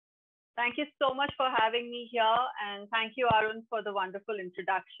Thank you so much for having me here. And thank you, Arun, for the wonderful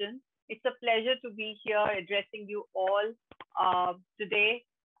introduction. It's a pleasure to be here addressing you all today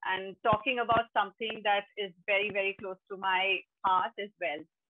and talking about something that is very, very close to my heart as well.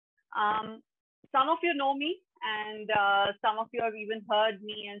 Um, some of you know me, and some of you have even heard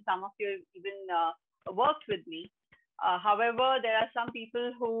me, and some of you have even worked with me. However, there are some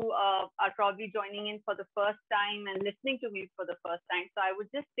people who are probably joining in for the first time and listening to me for the first time. So I would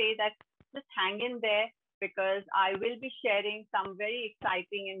just say that just hang in there because I will be sharing some very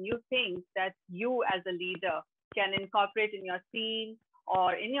exciting and new things that you as a leader can incorporate in your team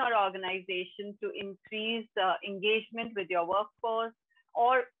or in your organization to increase engagement with your workforce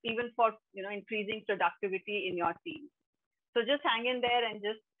or even for increasing productivity in your team. So just hang in there and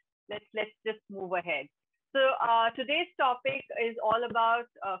just let's just move ahead. So today's topic is all about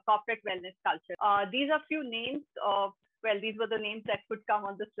corporate wellness culture. These are few names of, well, these were the names that could come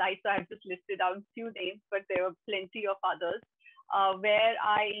on the slide, so I've just listed down few names, but there were plenty of others where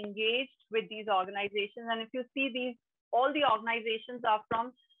I engaged with these organizations. And if you see these, all the organizations are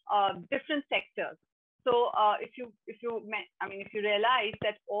from different sectors. So if you realize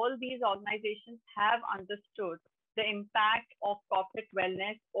that all these organizations have understood the impact of corporate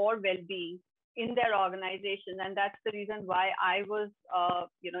wellness or well-being in their organization, and that's the reason why I was,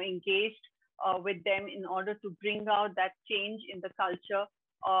 engaged with them in order to bring out that change in the culture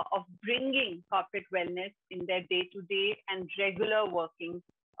of bringing corporate wellness in their day-to-day and regular working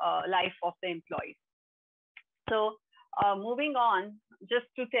life of the employees. So moving on, just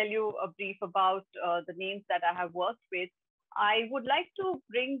to tell you a brief about the names that I have worked with, I would like to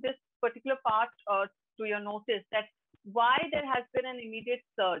bring this particular part to your notice that why there has been an immediate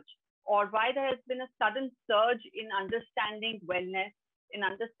surge or why there has been a sudden surge in understanding wellness, in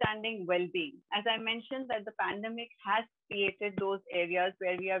understanding well-being. As I mentioned, that the pandemic has created those areas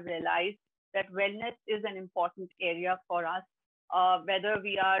where we have realized that wellness is an important area for us, whether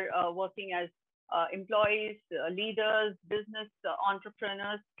we are working as employees, leaders, business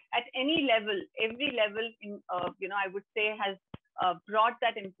entrepreneurs, at any level, every level I would say has brought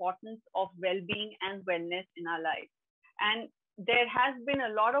that importance of well-being and wellness in our lives. And there has been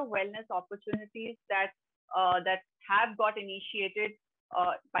a lot of wellness opportunities that have got initiated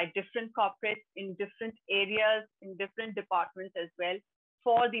by different corporates in different areas, in different departments as well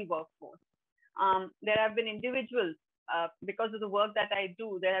for the workforce. There have been individuals, because of the work that I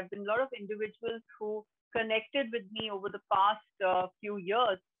do, there have been a lot of individuals who connected with me over the past few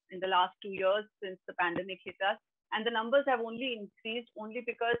years, in the last 2 years since the pandemic hit us. And the numbers have only increased only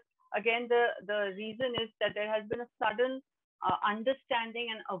because, again, the reason is that there has been a sudden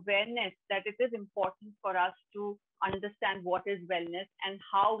understanding and awareness that it is important for us to understand what is wellness and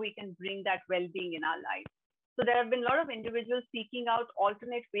how we can bring that well-being in our lives. So there have been a lot of individuals seeking out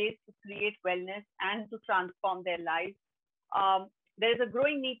alternate ways to create wellness and to transform their lives. There is a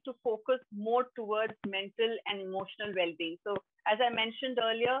growing need to focus more towards mental and emotional well-being. So as I mentioned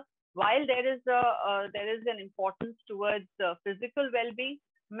earlier, while there is an importance towards physical well-being,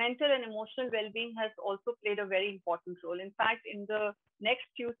 mental and emotional well-being has also played a very important role. In fact, in the next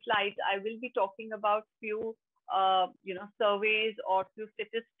few slides, I will be talking about few surveys or few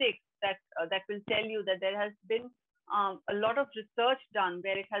statistics that will tell you that there has been a lot of research done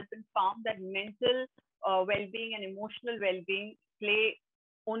where it has been found that mental well-being and emotional well-being play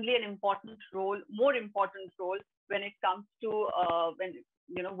only an important role, more important role when it comes to when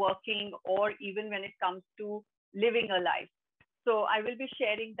working or even when it comes to living a life. So I will be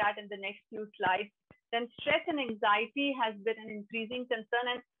sharing that in the next few slides. Then stress and anxiety has been an increasing concern,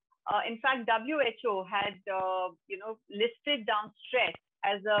 and in fact, WHO had listed down stress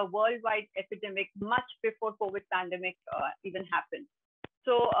as a worldwide epidemic much before COVID pandemic even happened.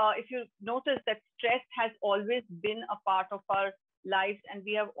 So if you notice that stress has always been a part of our lives, and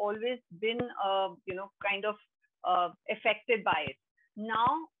we have always been kind of affected by it.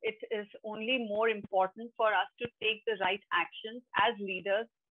 Now it is only more important for us to take the right actions as leaders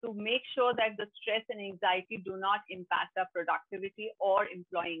to make sure that the stress and anxiety do not impact our productivity or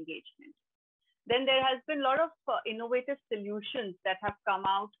employee engagement. Then there has been a lot of innovative solutions that have come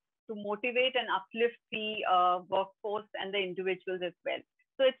out to motivate and uplift the workforce and the individuals as well.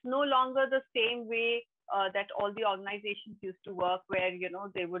 So it's no longer the same way that all the organizations used to work, where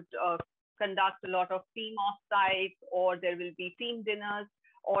they would conduct a lot of team offsites, or there will be team dinners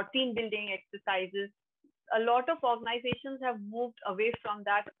or team building exercises. A lot of organizations have moved away from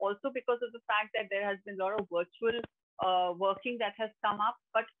that also because of the fact that there has been a lot of virtual working that has come up.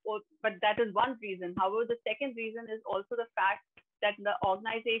 But that is one reason. However, the second reason is also the fact that the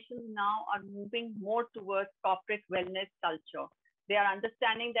organizations now are moving more towards corporate wellness culture. They are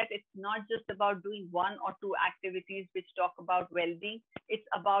understanding that it's not just about doing one or two activities which talk about well-being. It's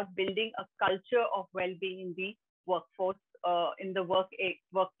about building a culture of well-being in the workforce, in the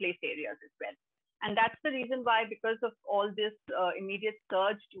workplace areas as well. And that's the reason why, because of all this immediate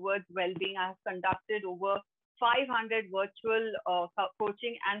surge towards well-being, I have conducted over 500 virtual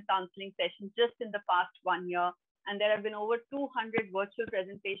coaching and counseling sessions just in the past 1 year. And there have been over 200 virtual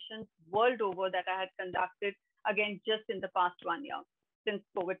presentations world over that I had conducted, again, just in the past 1 year since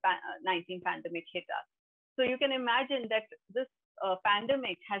COVID-19 pandemic hit us. So you can imagine that this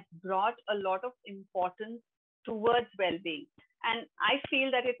pandemic has brought a lot of importance towards well-being. And I feel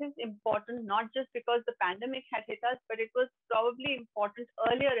that it is important not just because the pandemic had hit us, but it was probably important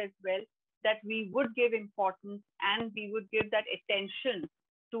earlier as well, that we would give importance and we would give that attention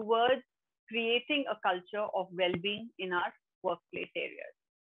towards creating a culture of well-being in our workplace areas.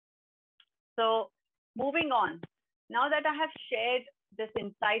 So moving on, now that I have shared this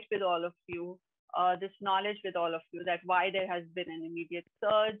insight with all of you, this knowledge with all of you, that why there has been an immediate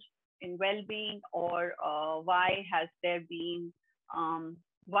surge in well-being, or why has there been,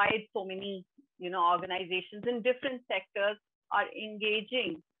 why so many organizations in different sectors are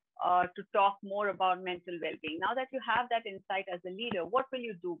engaging to talk more about mental well-being. Now that you have that insight as a leader, what will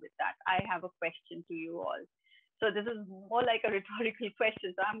you do with that? I have a question to you all. So this is more like a rhetorical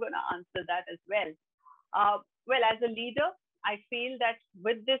question, so I'm going to answer that as well. Well, as a leader, I feel that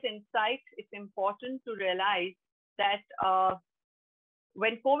with this insight, it's important to realize that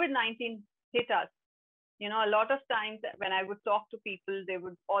when COVID-19 hit us, a lot of times when I would talk to people, they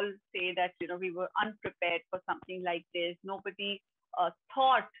would all say that, we were unprepared for something like this. Nobody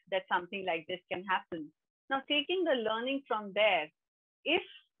thought that something like this can happen. Now, taking the learning from there, if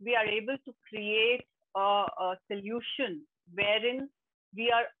we are able to create a solution wherein we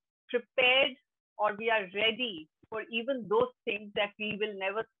are prepared or we are ready for even those things that we will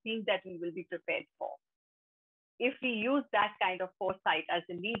never think that we will be prepared for. If we use that kind of foresight as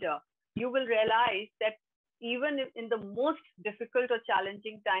a leader, you will realize that even in the most difficult or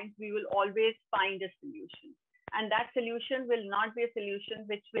challenging times, we will always find a solution. And that solution will not be a solution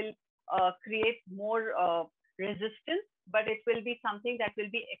which will create more resistance, but it will be something that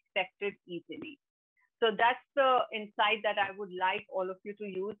will be accepted easily. So that's the insight that I would like all of you to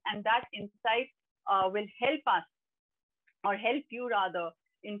use. And that insight will help us, or help you rather,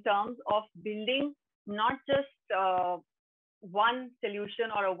 in terms of building not just one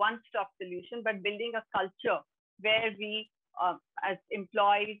solution or a one-stop solution, but building a culture where we, as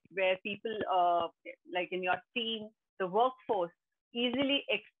employees, where people like in your team, the workforce, easily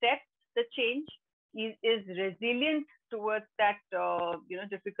accepts the change, is resilient towards that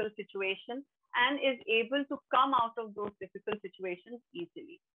difficult situation, and is able to come out of those difficult situations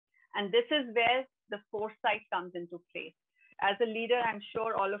easily. And this is where the foresight comes into place. As a leader, I'm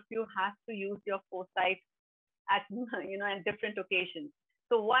sure all of you have to use your foresight at at different occasions.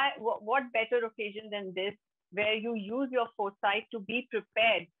 So what better occasion than this, where you use your foresight to be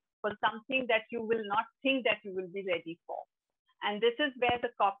prepared for something that you will not think that you will be ready for. And this is where the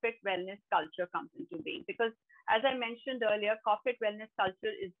corporate wellness culture comes into being. Because as I mentioned earlier, corporate wellness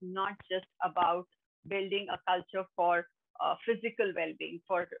culture is not just about building a culture for physical well-being,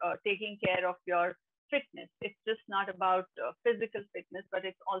 for taking care of your fitness. It's just not about physical fitness, but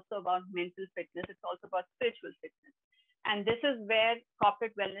it's also about mental fitness. It's also about spiritual fitness. And this is where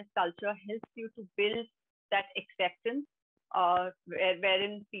corporate wellness culture helps you to build that acceptance,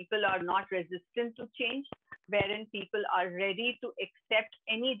 wherein people are not resistant to change, wherein people are ready to accept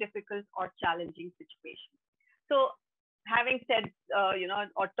any difficult or challenging situation. So having said,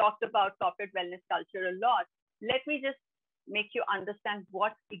 or talked about corporate wellness culture a lot, let me just make you understand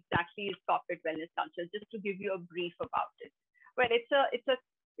what exactly is corporate wellness culture, just to give you a brief about it. Well,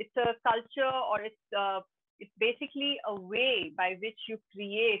 it's a culture, or it's basically a way by which you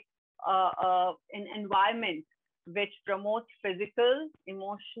create an environment which promotes physical,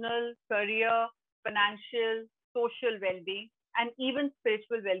 emotional, career, financial, social well-being, and even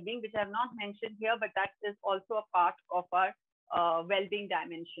spiritual well-being, which I have not mentioned here, but that is also a part of our well-being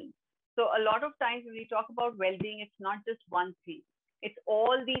dimension. So a lot of times when we talk about well-being, it's not just one thing. It's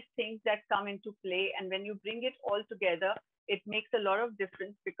all these things that come into play. And when you bring it all together, it makes a lot of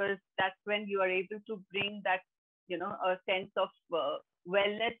difference, because that's when you are able to bring that, a sense of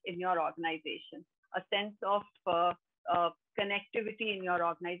wellness in your organization, a sense of connectivity in your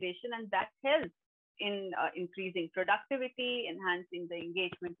organization. And that helps in increasing productivity, enhancing the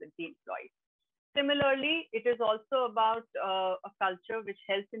engagement with the employees. Similarly, it is also about a culture which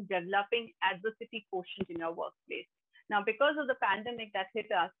helps in developing adversity quotient in your workplace. Now, because of the pandemic that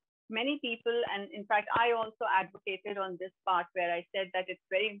hit us, many people, and in fact, I also advocated on this part where I said that it's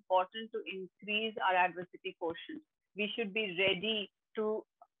very important to increase our adversity quotient. We should be ready to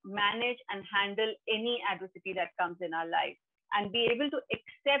manage and handle any adversity that comes in our life and be able to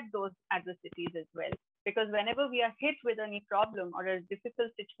accept those adversities as well. Because whenever we are hit with any problem or a difficult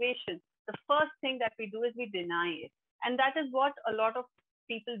situation, the first thing that we do is we deny it. And that is what a lot of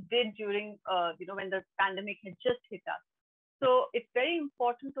people did during, when the pandemic had just hit us. So it's very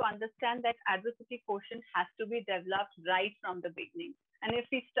important to understand that adversity quotient has to be developed right from the beginning. And if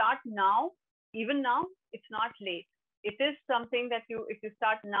we start now, even now, it's not late. It is something that if you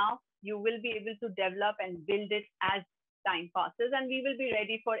start now, you will be able to develop and build it as time passes, and we will be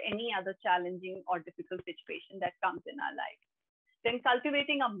ready for any other challenging or difficult situation that comes in our life. Then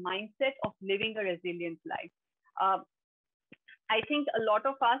cultivating a mindset of living a resilient life. Uh, I think a lot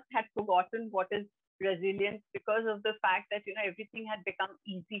of us had forgotten what is resilience because of the fact that everything had become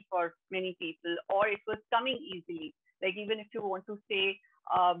easy for many people, or it was coming easily. Like even if you want to say,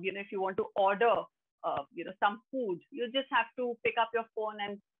 if you want to order, some food, you just have to pick up your phone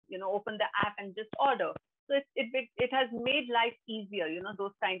and open the app and just order. So it has made life easier.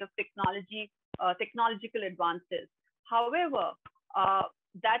 Those kind of technological advances. However,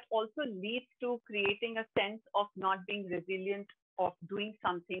 that also leads to creating a sense of not being resilient, of doing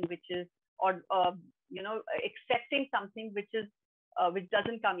something which is, or accepting something which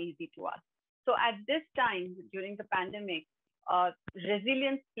doesn't come easy to us. So at this time during the pandemic,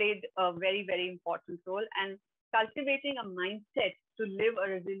 resilience played a very, very important role, and cultivating a mindset to live a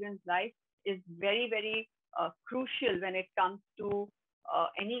resilient life is very, very crucial when it comes to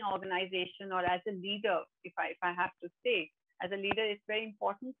any organization, or as a leader. If I have to say, as a leader, it's very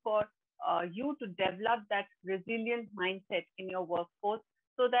important for you to develop that resilient mindset in your workforce,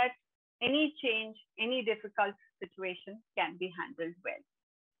 so that any change, any difficult situation can be handled well.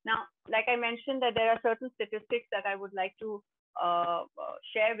 Now, like I mentioned, that there are certain statistics that I would like to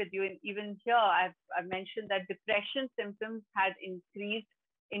share with you. And even here, I've mentioned that depression symptoms had increased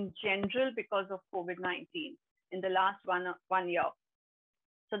in general because of COVID-19 in the last one year.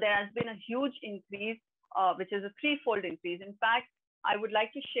 So there has been a huge increase, which is a threefold increase. In fact, I would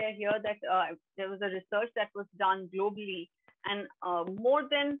like to share here that there was a research that was done globally, and more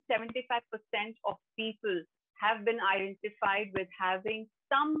than 75% of people have been identified with having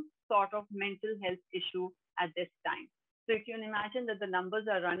some sort of mental health issue at this time. So you can imagine that the numbers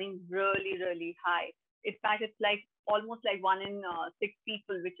are running really, really high. In fact, it's like almost like 1 in 6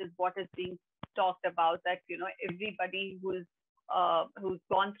 people, which is what is being talked about, that everybody who's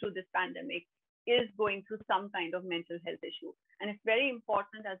gone through this pandemic is going through some kind of mental health issue. And it's very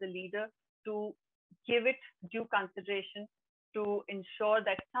important as a leader to give it due consideration, to ensure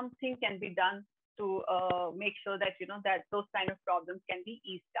that something can be done to make sure that that those kind of problems can be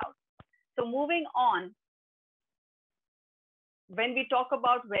eased out. So moving on, when we talk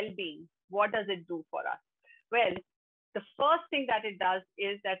about well-being, what does it do for us? Well, the first thing that it does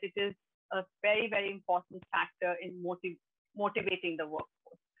is that it is a very, very important factor in motivating the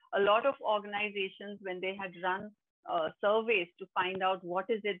workforce. A lot of organizations, when they had run surveys to find out what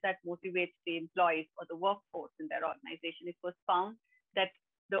is it that motivates the employees or the workforce in their organization, it was found that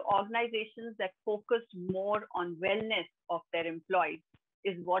the organizations that focused more on wellness of their employees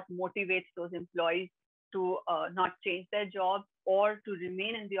is what motivates those employees to not change their jobs, or to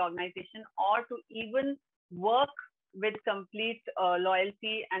remain in the organization, or to even work with complete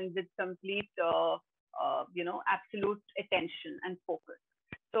loyalty and with complete, absolute attention and focus.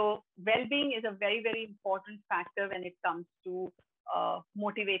 So well-being is a very, very important factor when it comes to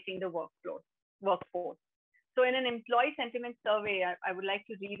motivating the workforce. So in an employee sentiment survey, I would like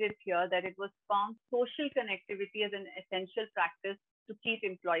to read it here, that it was found social connectivity as an essential practice to keep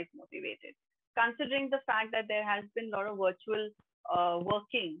employees motivated. Considering the fact that there has been a lot of virtual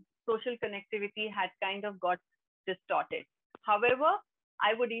working, social connectivity had kind of got distorted. However,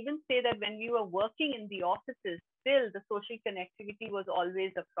 I would even say that when we were working in the offices, still the social connectivity was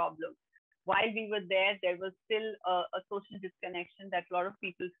always a problem. While we were there, there was still a social disconnection that a lot of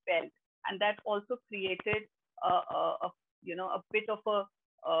people felt, and that also created a bit of a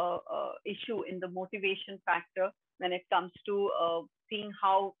issue in the motivation factor when it comes to seeing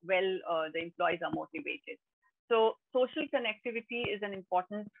how well the employees are motivated. So social connectivity is an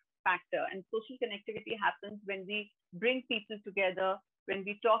important factor, and social connectivity happens when we bring people together, when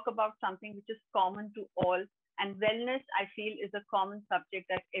we talk about something which is common to all. And wellness, I feel, is a common subject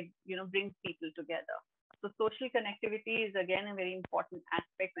that brings people together. So social connectivity is again a very important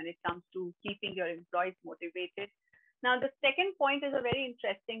aspect when it comes to keeping your employees motivated. Now, the second point is a very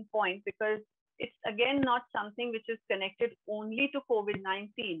interesting point, because it's again not something which is connected only to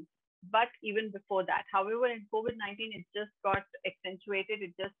COVID-19, but even before that. However, in COVID-19, it just got accentuated.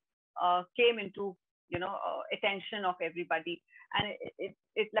 It just came into attention of everybody, and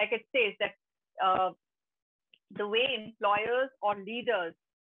it like it says that uh, the way employers or leaders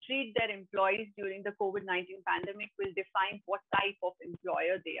treat their employees during the COVID-19 pandemic will define what type of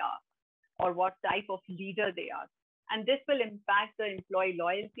employer they are or what type of leader they are. And this will impact the employee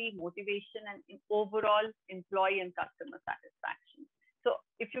loyalty, motivation, and overall employee and customer satisfaction. So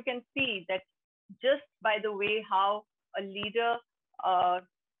if you can see that just by the way how a leader uh,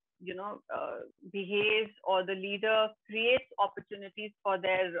 behaves, or the leader creates opportunities for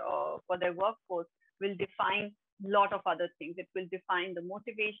their workforce, will define a lot of other things. It will define the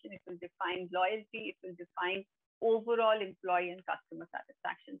motivation, it will define loyalty, it will define overall employee and customer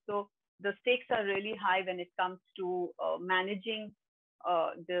satisfaction. So the stakes are really high when it comes to managing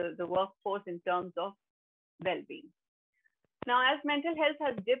the workforce in terms of well-being. Now, as mental health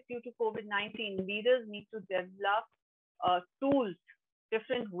has dipped due to COVID-19, leaders need to develop tools,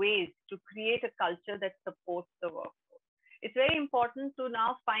 different ways to create a culture that supports the workforce. It's very important to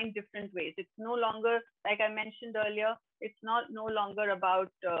now find different ways. It's no longer, like I mentioned earlier, it's not no longer about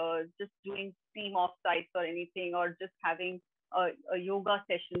just doing team offsites or anything, or just having a yoga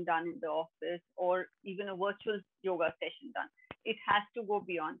session done in the office, or even a virtual yoga session done. It has to go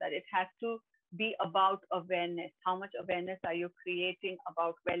beyond that. It has to be about awareness. How much awareness are you creating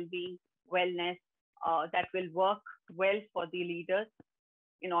about well-being, wellness, that will work well for the leaders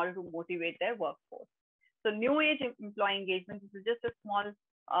in order to motivate their workforce. So new age employee engagement, this is just a small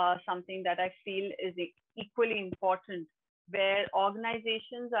something that I feel is equally important, where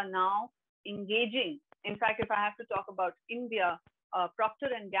organizations are now engaging. In fact, if I have to talk about India, Procter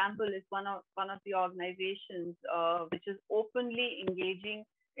and Gamble is one of the organizations which is openly engaging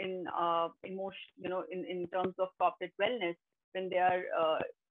in in terms of corporate wellness, when they are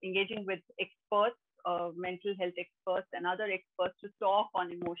engaging with experts, mental health experts and other experts, to talk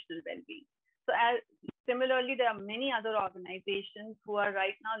on emotional well-being. So similarly, there are many other organizations who are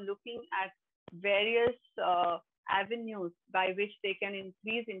right now looking at various avenues by which they can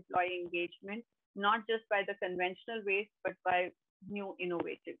increase employee engagement, not just by the conventional ways, but by new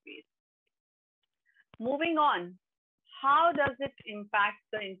innovative ways. Moving on, how does it impact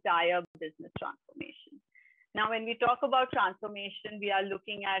the entire business transformation? Now, when we talk about transformation, we are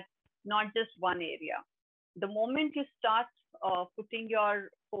looking at not just one area. The moment you start putting your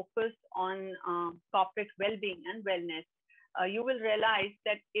focus on corporate well-being and wellness, you will realize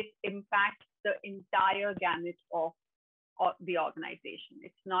that it impacts the entire gamut of the organization.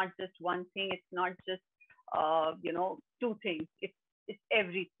 It's not just one thing. It's not just two things. It's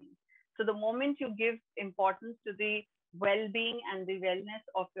everything. So the moment you give importance to the well-being and the wellness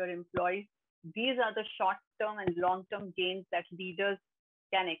of your employees, these are the short-term and long-term gains that leaders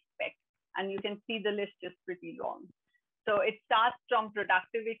can expect. And you can see the list is pretty long. So it starts from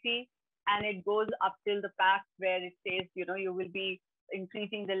productivity, and it goes up till the path where it says, you will be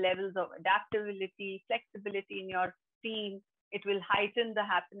increasing the levels of adaptability, flexibility in your team. It will heighten the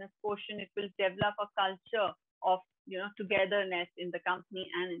happiness quotient. It will develop a culture of togetherness in the company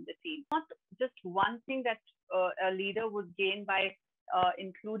and in the team. Not just one thing that a leader would gain by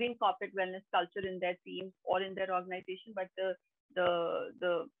including corporate wellness culture in their teams or in their organization, but the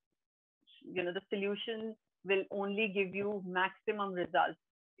solution will only give you maximum results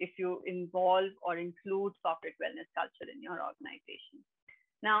if you involve or include corporate wellness culture in your organization.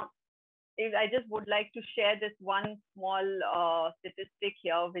 Now, I just would like to share this one small statistic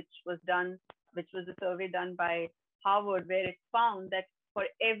here, which was a survey done by Harvard, where it found that for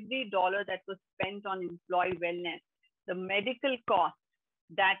every dollar that was spent on employee wellness, the medical cost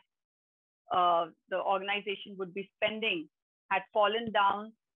that the organization would be spending had fallen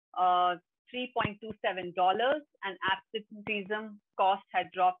down $3.27, and absenteeism cost had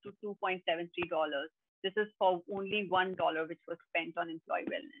dropped to $2.73. This is for only $1 which was spent on employee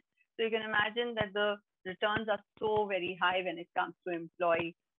wellness. So you can imagine that the returns are so very high when it comes to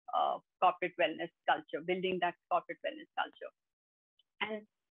employee corporate wellness culture, building that corporate wellness culture. And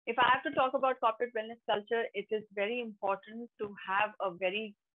if I have to talk about corporate wellness culture, it is very important to have a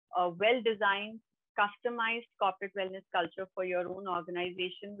very well-designed, customized corporate wellness culture for your own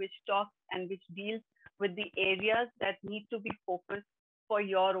organization, which talks and which deals with the areas that need to be focused for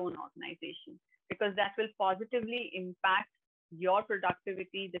your own organization, because that will positively impact your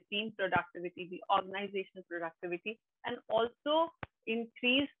productivity, the team productivity, the organizational productivity, and also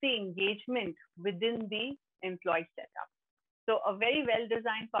increase the engagement within the employee setup. So a very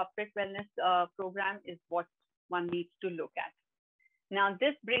well-designed corporate wellness program is what one needs to look at. Now,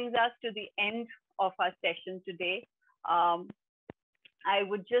 this brings us to the end of our session today. I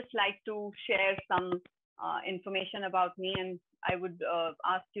would just like to share some information about me, and I would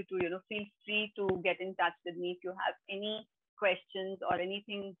ask you to, feel free to get in touch with me if you have any questions or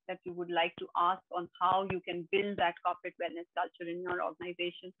anything that you would like to ask on how you can build that corporate wellness culture in your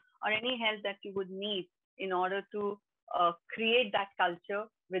organization, or any help that you would need in order to create that culture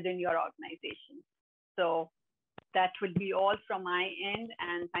within your organization. So that will be all from my end.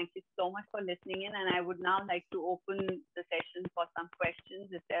 And thank you so much for listening in. And I would now like to open the session for some questions.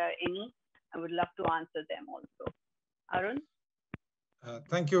 If there are any, I would love to answer them also. Arun?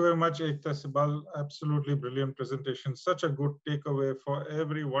 Thank you very much, Ekta, Sibal. Absolutely brilliant presentation. Such a good takeaway. For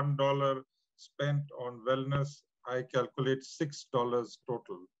every $1 spent on wellness, I calculate $6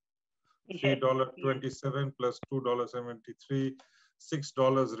 total. Yes, yes. $3.27 plus $2.73,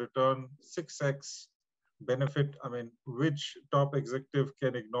 $6 return, 6x benefit. I mean, which top executive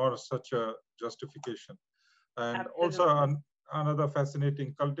can ignore such a justification? And also Absolutely. another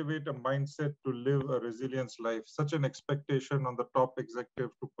fascinating, cultivate a mindset to live a resilience life, such an expectation on the top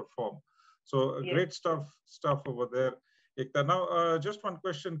executive to perform. So Yes. great stuff over there, Ekta. Now, just one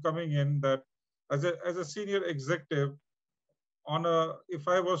question coming in, that as a senior executive, if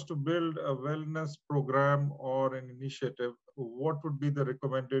I was to build a wellness program or an initiative, what would be the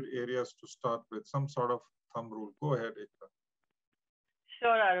recommended areas to start with? Some sort of thumb rule. Go ahead, Ekta.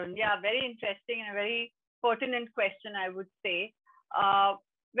 Sure, Arun. Yeah, very interesting and a very pertinent question, I would say. Uh,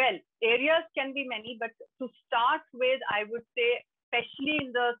 well, areas can be many, but to start with, I would say, especially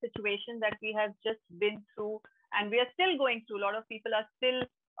in the situation that we have just been through, and we are still going through. A lot of people are still,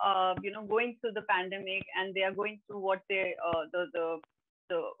 going through the pandemic, and they are going through what they, the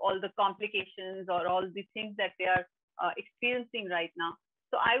all the complications or all the things that they are experiencing right now.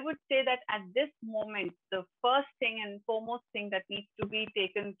 So I would say that at this moment, the first thing and foremost thing that needs to be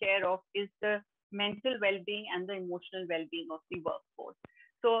taken care of is the mental well-being and the emotional well-being of the workforce.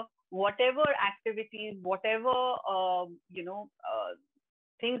 So whatever activities, whatever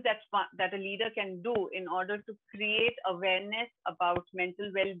things that a leader can do in order to create awareness about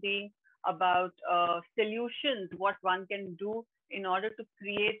mental well-being, about solutions, what one can do in order to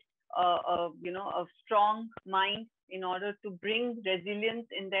create a strong mind, in order to bring resilience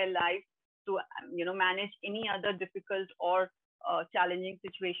in their life, to manage any other difficult or challenging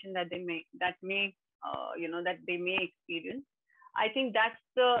situation that they may experience. I think that's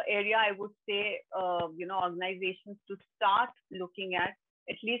the area I would say, organizations to start looking at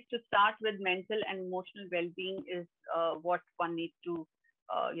least to start with mental and emotional well-being is what one needs to,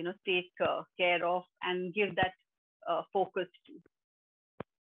 take care of and give that focus to.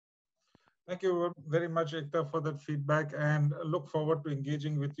 Thank you very much, Ekta, for that feedback, and look forward to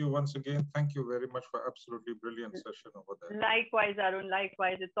engaging with you once again. Thank you very much for absolutely brilliant session over there. Likewise, Arun.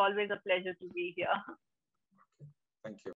 Likewise, it's always a pleasure to be here. Thank you.